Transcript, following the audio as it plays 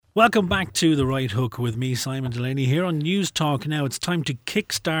Welcome back to The Right Hook with me, Simon Delaney, here on News Talk. Now it's time to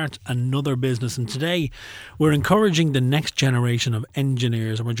kickstart another business, and today we're encouraging the next generation of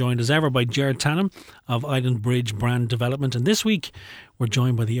engineers, and we're joined as ever by Ger Tannum of Island Bridge Brand Development, and this week we're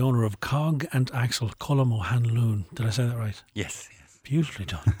joined by the owner of Cog and Axle, Colm O'Hanlon. Did I say that right? Yes. Beautifully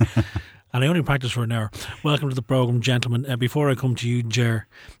done. And I only practiced for an hour. Welcome to the programme, gentlemen. Before I come to you, Ger,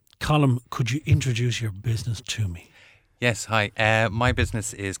 Colm, could you introduce your business to me? Yes, hi. My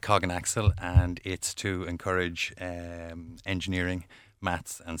business is Cog and Axle, and it's to encourage engineering,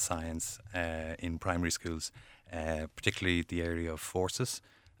 maths and science in primary schools, particularly the area of forces.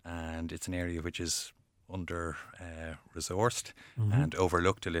 And it's an area which is under resourced and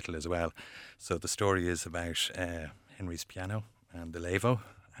overlooked a little as well. So the story is about Henry's piano and the Levo,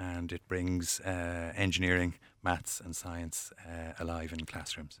 and it brings engineering, maths and science alive in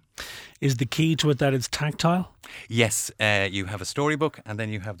classrooms. Is the key to it that it's tactile? Yes, you have a storybook, and then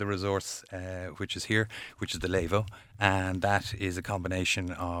you have the resource which is here, which is the Levo, and that is a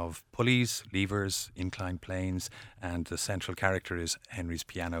combination of pulleys, levers, inclined planes, and the central character is Henry's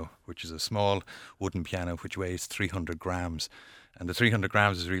piano, which is a small wooden piano which weighs 300 grams. And the 300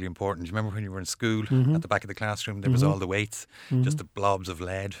 grams is really important. Do you remember when you were in school, at the back of the classroom, there was all the weights, just the blobs of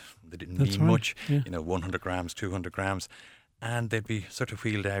lead. They didn't mean much. Yeah. 100 grams, 200 grams. And they'd be sort of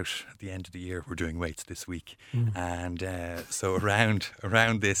wheeled out at the end of the year. We're doing weights this week. And so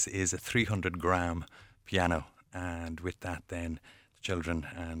around this is a 300 gram piano. And with that then the children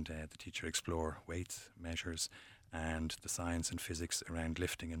and the teacher explore weights, measures, and the science and physics around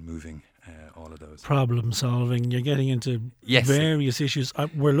lifting and moving, all of those. Problem solving. You're getting into various issues.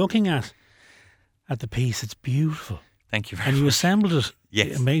 We're looking at the piece. It's beautiful. Thank you very much. And you much. assembled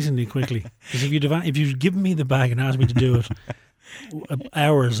it amazingly quickly. Because if you'd given me the bag and asked me to do it,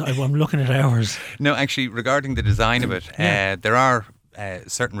 hours. I'm looking at hours. No, actually, regarding the design of it, there are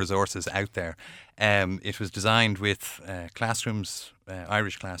certain resources out there. It was designed with classrooms,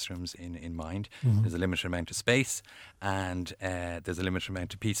 Irish classrooms in mind. There's a limited amount of space, and there's a limited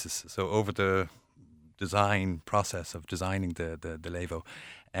amount of pieces. So over the design process of designing the Levo,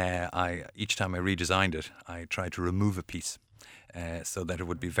 each time I redesigned it, I tried to remove a piece. So that it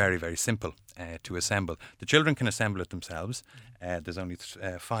would be very, very simple to assemble. The children can assemble it themselves. There's only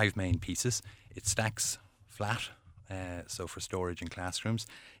 5 main pieces. It stacks flat, so for storage in classrooms.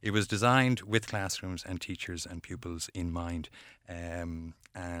 It was designed with classrooms and teachers and pupils in mind, and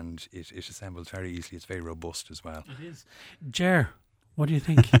it assembles very easily. It's very robust as well. It is. Ger, what do you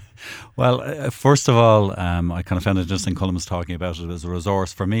think? Well, first of all, I kind of found it interesting Colm was talking about it as a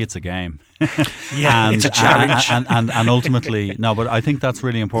resource. For me, it's a game. It's a challenge. And ultimately, no, but I think that's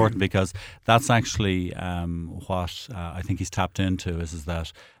really important, because that's actually what I think he's tapped into is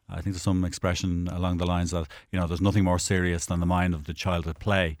that I think there's some expression along the lines that, there's nothing more serious than the mind of the child at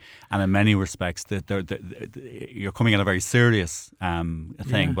play. And in many respects, you're coming at a very serious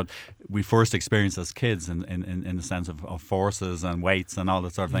thing. But we first experience as kids in the sense of forces and weights and all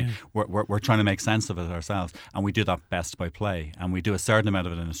that sort of thing. We're trying to make sense of it ourselves. And we do that best by play. And we do a certain amount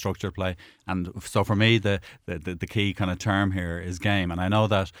of it in a structured play. And so for me, the key kind of term here is game. And I know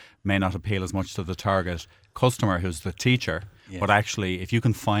that may not appeal as much to the target customer, who's the teacher. Yes. But actually, if you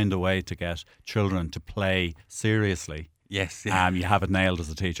can find a way to get children to play seriously, you have it nailed as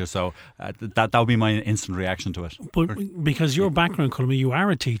a teacher. So that would be my instant reaction to it. But because your background, Colm, you are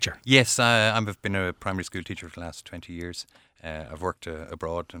a teacher. Yes, I've been a primary school teacher for the last 20 years. I've worked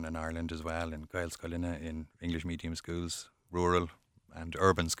abroad and in Ireland as well, in Gael Scoilina, in English medium schools, rural and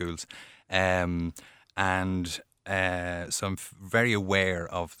urban schools. So I'm very aware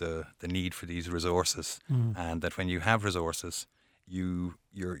of the need for these resources, and that when you have resources,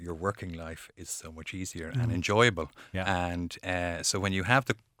 your working life is so much easier and enjoyable. And so when you have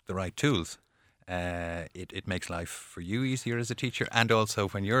the right tools, it makes life for you easier as a teacher, and also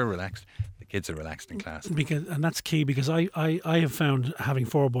when you're relaxed, the kids are relaxed in class. And that's key, because I have found, having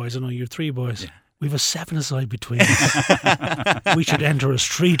 4 boys, I know you're 3 boys. We have a 7-a-side between us. We should enter a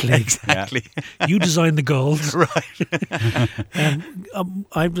street league. Exactly. You design the goals. Right.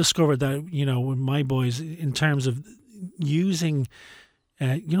 I've discovered that, with my boys, in terms of using,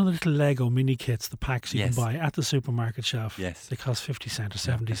 the little Lego mini kits, the packs you can buy at the supermarket shelf. Yes. They cost 50 cent or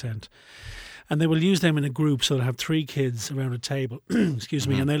 70 cent. And they will use them in a group, so they'll have 3 kids around a table, excuse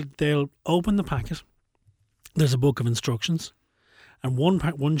me, and they'll open the packet. There's a book of instructions. And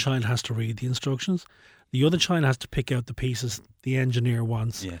one child has to read the instructions. The other child has to pick out the pieces the engineer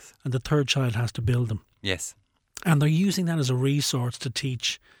wants. Yes. And the third child has to build them. Yes. And they're using that as a resource to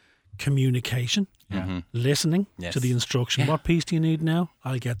teach communication, listening Yes. to the instruction. What piece do you need now?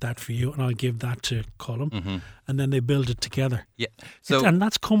 I'll get that for you, and I'll give that to Colm, and then they build it together. Yeah. So And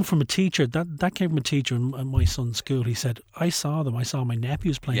that's come from a teacher. That came from a teacher in my son's school. He said, I saw my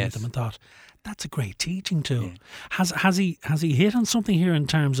nephews playing with Yes. them, and thought, that's a great teaching tool. Has he hit on something here in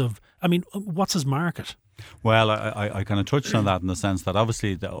terms of, I mean, what's his market? Well, I kind of touched on that in the sense that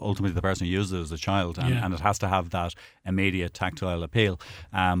obviously ultimately the person who uses it is a child, and it has to have that immediate tactile appeal.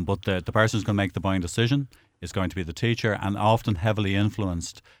 But the person who's going to make the buying decision is going to be the teacher, and often heavily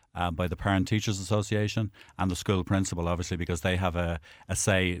influenced by the Parent Teachers Association and the school principal, obviously, because they have a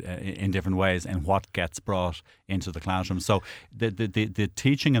say in different ways in what gets brought into the classroom. So the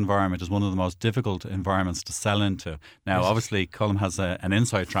teaching environment is one of the most difficult environments to sell into. Now, obviously, Colm has an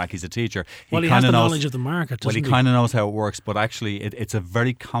inside track. He's a teacher. He has the knowledge of the market, Well, doesn't he kind of knows how it works, but actually it's a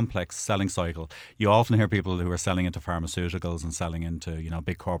very complex selling cycle. You often hear people who are selling into pharmaceuticals and selling into,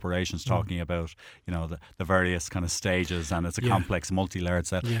 big corporations talking about, the various kind of stages, and it's a complex, multi-layered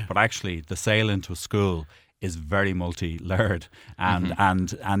sale. Yeah. But actually, the sale into a school is very multi-layered,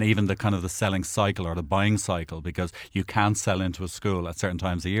 and even the kind of the selling cycle or the buying cycle, because you can't sell into a school at certain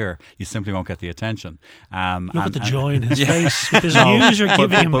times of year. You simply won't get the attention. Look at the joy in his face with his news you're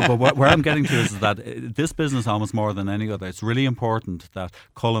giving him. But where I'm getting to is that this business, almost more than any other, it's really important that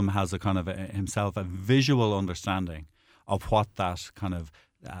Colm has a kind of himself a visual understanding of what that kind of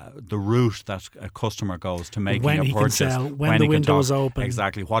the route that a customer goes to making when a he purchase, can sell, when the he can window's talk, open.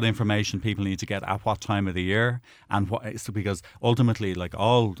 exactly what information people need to get at what time of the year, and because ultimately, like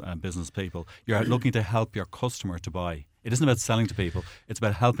all business people, you're looking to help your customer to buy. It isn't about selling to people; it's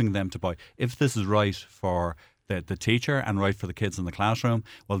about helping them to buy. If this is right for the teacher and right for the kids in the classroom,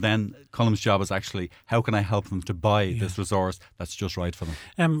 well then Colm's job is actually, how can I help them to buy this resource that's just right for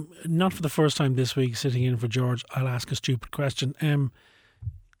them? Not for the first time this week, sitting in for George, I'll ask a stupid question.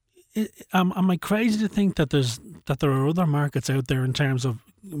 Am I crazy to think that there are other markets out there in terms of,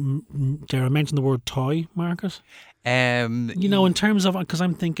 dare I mention the word toy market? In terms of, because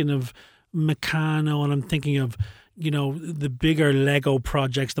I'm thinking of Meccano, and I'm thinking of, the bigger Lego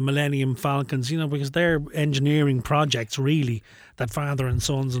projects, the Millennium Falcons, because they're engineering projects really that father and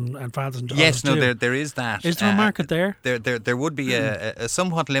sons and fathers and daughters yes, no, do. there is that. Is there a market there? There would be a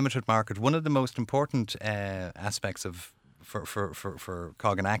somewhat limited market. One of the most important aspects of for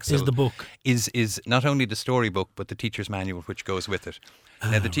Cog and Axel is the book. Is not only the storybook but the teacher's manual which goes with it.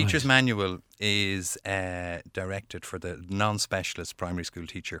 Now the teacher's manual is directed for the non-specialist primary school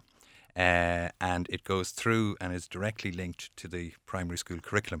teacher, and it goes through and is directly linked to the primary school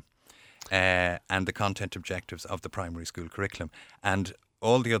curriculum and the content objectives of the primary school curriculum. And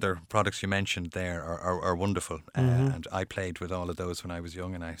all the other products you mentioned there are wonderful, and I played with all of those when I was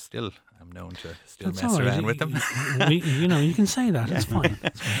young, and I still am known to That's mess all right. around with them. You can say that. It's fine.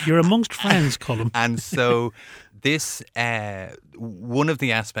 You're amongst friends, Colm. And so this, one of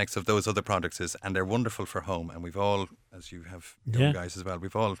the aspects of those other products is, and they're wonderful for home, and we've all, as you have young guys as well,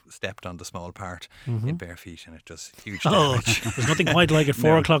 we've all stepped on the small part in bare feet, and it does huge damage. There's nothing quite like at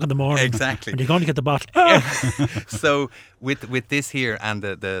 4 o'clock in the morning. Exactly. And you're going to get the bottle. So with this here and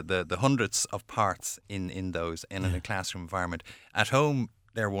the hundreds of parts in those in a classroom environment, at home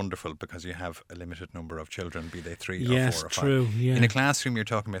they're wonderful because you have a limited number of children, be they 3 or 4 or 5. True. Yeah. In a classroom you're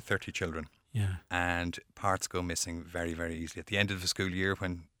talking about 30 children. Yeah. And parts go missing very, very easily. At the end of the school year,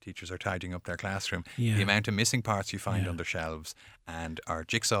 when teachers are tidying up their classroom, the amount of missing parts you find under shelves and our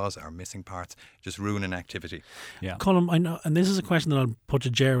jigsaws, our missing parts, just ruin an activity. Yeah. Colm, I know, and this is a question that I'll put to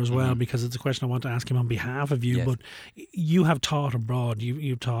Ger as well, because it's a question I want to ask him on behalf of you. Yes. But you have taught abroad.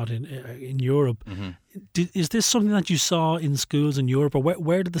 You've taught in Europe. Is this something that you saw in schools in Europe, or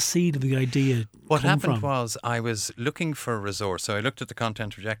where did the seed of the idea What come happened from? was I was looking for a resource. So I looked at the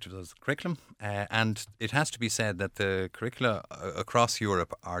content objectives of the curriculum, and it has to be said that the curricula across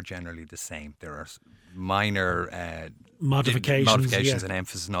Europe are generally the same. There are minor modifications and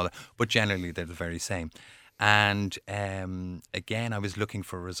emphasis and all that, but generally they're the very same. And again, I was looking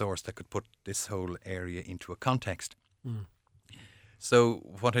for a resource that could put this whole area into a context. So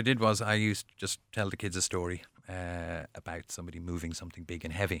what I did was I used to just tell the kids a story about somebody moving something big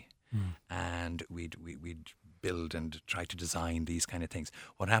and heavy, and we'd build and try to design these kind of things.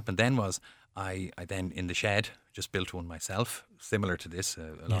 What happened then was I then in the shed just built one myself, similar to this,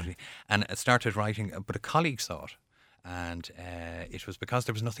 and I started writing. But a colleague saw it, and it was because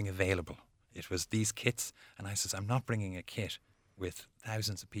there was nothing available. It was these kits, and I says, I'm not bringing a kit with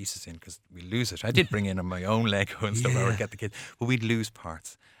thousands of pieces in because we lose it. I did bring in my own Lego and stuff. I would get the kit, but we'd lose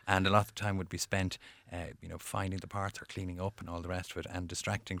parts, and a lot of time would be spent, finding the parts or cleaning up and all the rest of it, and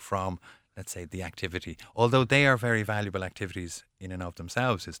distracting from let's say, the activity. Although they are very valuable activities in and of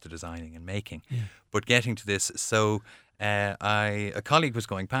themselves, is the designing and making. Yeah. But getting to this, so a colleague was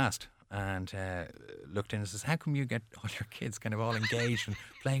going past and looked in and says, how come you get all your kids kind of all engaged and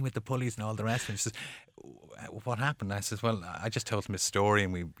playing with the pulleys and all the rest? And she says, what happened? I says, well, I just told them a story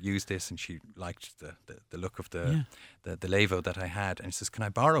and we used this, and she liked the look of the Levo that I had. And she says, can I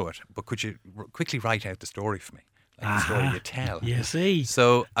borrow it? But could you quickly write out the story for me? Like the story you tell. You see.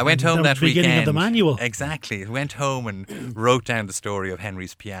 So I went home that weekend. Beginning of the manual. Exactly. I went home and wrote down the story of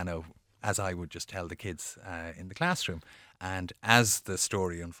Henry's piano as I would just tell the kids in the classroom. And as the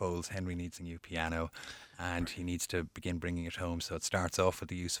story unfolds, Henry needs a new piano and he needs to begin bringing it home. So it starts off with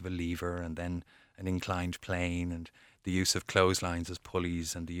the use of a lever and then an inclined plane and the use of clotheslines as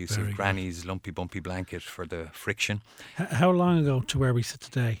pulleys and the use of Granny's lumpy bumpy blanket for the friction. How long ago to where we sit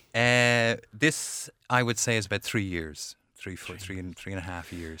today? This, I would say, is about 3 years, three and a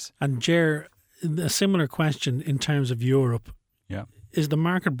half years. And Ger, a similar question in terms of Europe. Yeah. Is the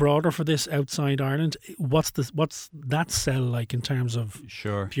market broader for this outside Ireland? What's that sell like in terms of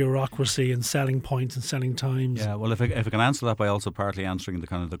bureaucracy and selling points and selling times? Yeah, well, if I can answer that by also partly answering the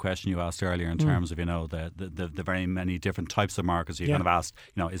kind of the question you asked earlier in terms of the very many different types of markets. You kind of asked,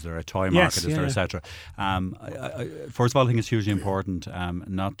 is there a toy market? Is there etc. First of all, I think it's hugely important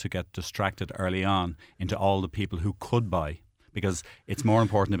not to get distracted early on into all the people who could buy, because it's more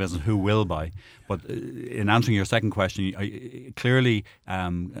important in business who will buy. But in answering your second question, clearly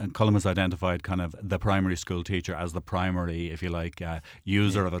Colm has identified kind of the primary school teacher as the primary, if you like,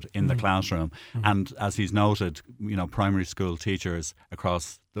 user of it in the classroom. And as he's noted, primary school teachers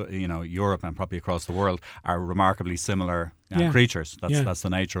across Europe and probably across the world are remarkably similar creatures. That's the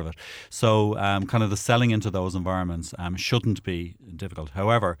nature of it. So kind of the selling into those environments shouldn't be difficult.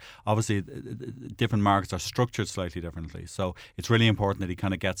 However, obviously different markets are structured slightly differently. So it's really important that he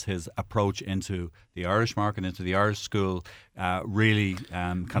kind of gets his approach into the Irish market, into the Irish school, really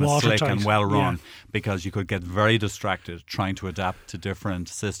kind of slick and well run, because you could get very distracted trying to adapt to different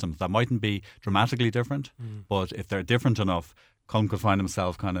systems that mightn't be dramatically different, but if they're different enough, Colm could find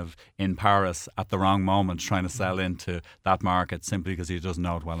himself kind of in Paris at the wrong moment trying to sell into that market simply because he doesn't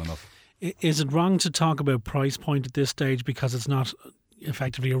know it well enough. Is it wrong to talk about price point at this stage because it's not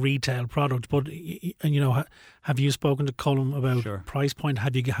effectively a retail product? But have you spoken to Colm about price point?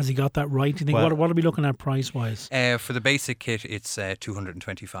 Has he got that right? Do you think what are we looking at price wise? For the basic kit, it's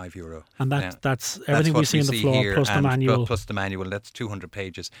 €225, and that's everything we see on the floor plus the manual. Plus the manual, that's 200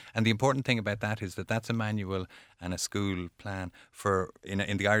 pages. And the important thing about that is that that's a manual and a school plan for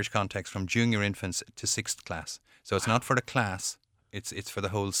in the Irish context from junior infants to 6th class. So it's not for the class; it's for the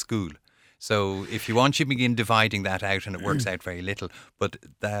whole school. So if you want, you begin dividing that out and it works out very little, but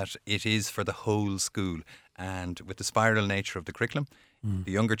that it is for the whole school. And with the spiral nature of the curriculum,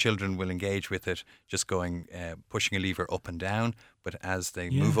 the younger children will engage with it just going, pushing a lever up and down. But as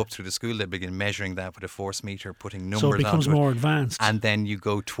they move up through the school, they begin measuring that with a force meter, putting numbers on it. So it becomes more advanced. And then you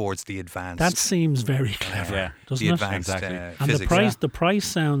go towards the advanced. That seems very clever, doesn't it? Advanced, exactly. physics. The price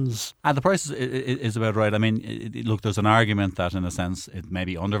sounds... And the price is about right. I mean, look, there's an argument that in a sense it may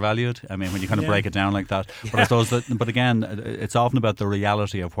be undervalued. I mean, when you kind of break it down like that. But I suppose but again, it's often about the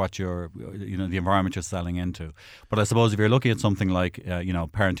reality of what you're, the environment you're selling into. But I suppose if you're looking at something like,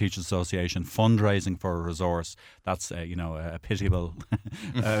 Parent Teachers Association fundraising for a resource, that's, a pitiable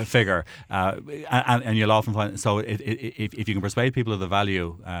figure. And you'll often find, so if you can persuade people of the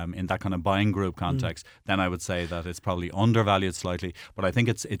value in that kind of buying group context, then I would say that it's probably undervalued slightly. But I think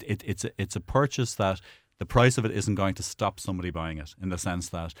it's a purchase that the price of it isn't going to stop somebody buying it, in the sense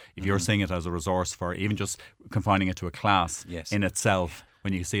that if you're seeing it as a resource for even just confining it to a class in itself,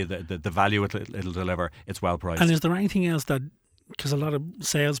 when you see the value it'll deliver, it's well priced. And is there anything else that, because a lot of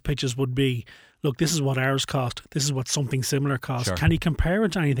sales pitches would be, look, this is what ours cost, this is what something similar costs. Sure. Can you compare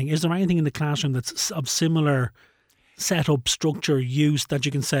it to anything? Is there anything in the classroom that's of similar setup, structure, use that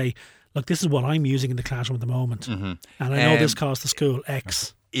you can say, look, this is what I'm using in the classroom at the moment, and I know this costs the school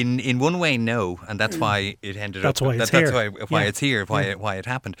X? In one way, no, and that's why it ended that's up. Why it's that's here. why it's here. Why it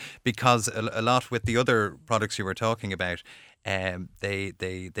happened? Because a lot with the other products you were talking about, they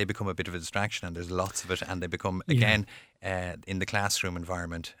become a bit of a distraction, and there's lots of it, and they become again in the classroom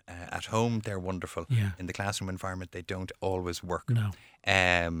environment. At home, they're wonderful. In the classroom environment, they don't always work. No.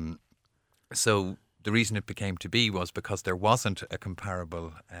 So the reason it became to be was because there wasn't a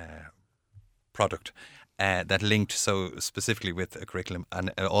comparable product that linked so specifically with a curriculum,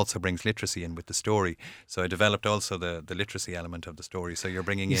 and also brings literacy in with the story. So I developed also the literacy element of the story. So you're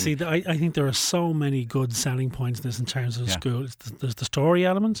bringing in... You see, I think there are so many good selling points in this in terms of school. There's the story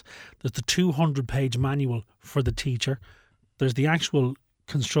element, there's the 200-page manual for the teacher, there's the actual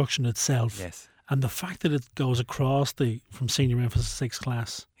construction itself. Yes. And the fact that it goes across from senior emphasis 6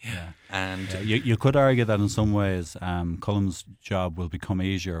 class. Yeah. And you could argue that in some ways Cullum's job will become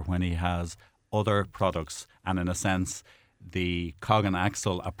easier when he has other products, and in a sense the cog and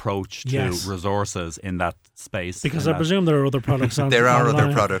axle approach to resources in that space. Because I presume there are other products on there are online.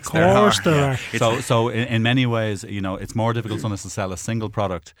 other products. Of course there are. So in many ways, it's more difficult sometimes to sell a single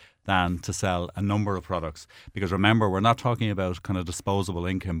product than to sell a number of products. Because remember, we're not talking about kind of disposable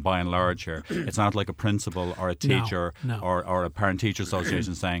income by and large here. It's not like a principal or a teacher or a parent-teacher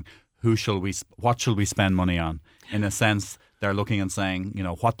association saying, what shall we spend money on? In a sense, they're looking and saying,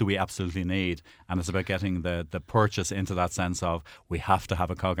 what do we absolutely need? And it's about getting the purchase into that sense of we have to have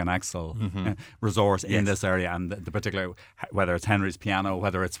a cog and axle resource in this area, and the particular, whether it's Henry's piano,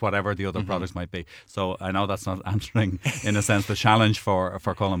 whether it's whatever the other products might be. So I know that's not answering, in a sense, the challenge for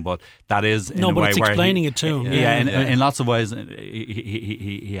Cullen, but that is in a way where it's explaining it to him. In lots of ways,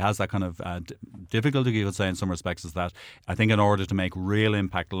 he has that kind of difficulty, you could say, in some respects, is that I think in order to make real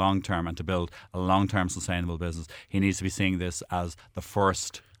impact long term and to build a long term sustainable business, he needs to be seeing this as the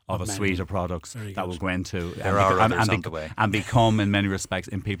first of a suite of products that will go into and become, in many respects,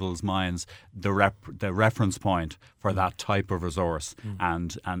 in people's minds, the reference point for that type of resource.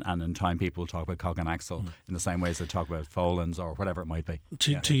 And in time, people will talk about cog and axle in the same ways they talk about Folens or whatever it might be.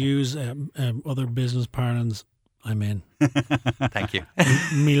 To use other business parlance, I'm in. Thank you.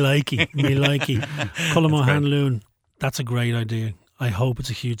 Me likey. Cullen O'Hanlon, that's a great idea. I hope it's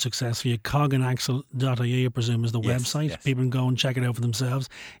a huge success for you. Coganaxle.ie, I presume, is the website. Yes. People can go and check it out for themselves.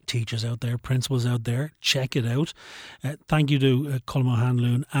 Teachers out there, principals out there, check it out. Thank you to Cullen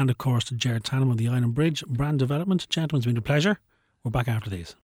O'Hanlon and, of course, to Jared Tannum of the Island Bridge Brand Development. Gentlemen, it's been a pleasure. We're back after these.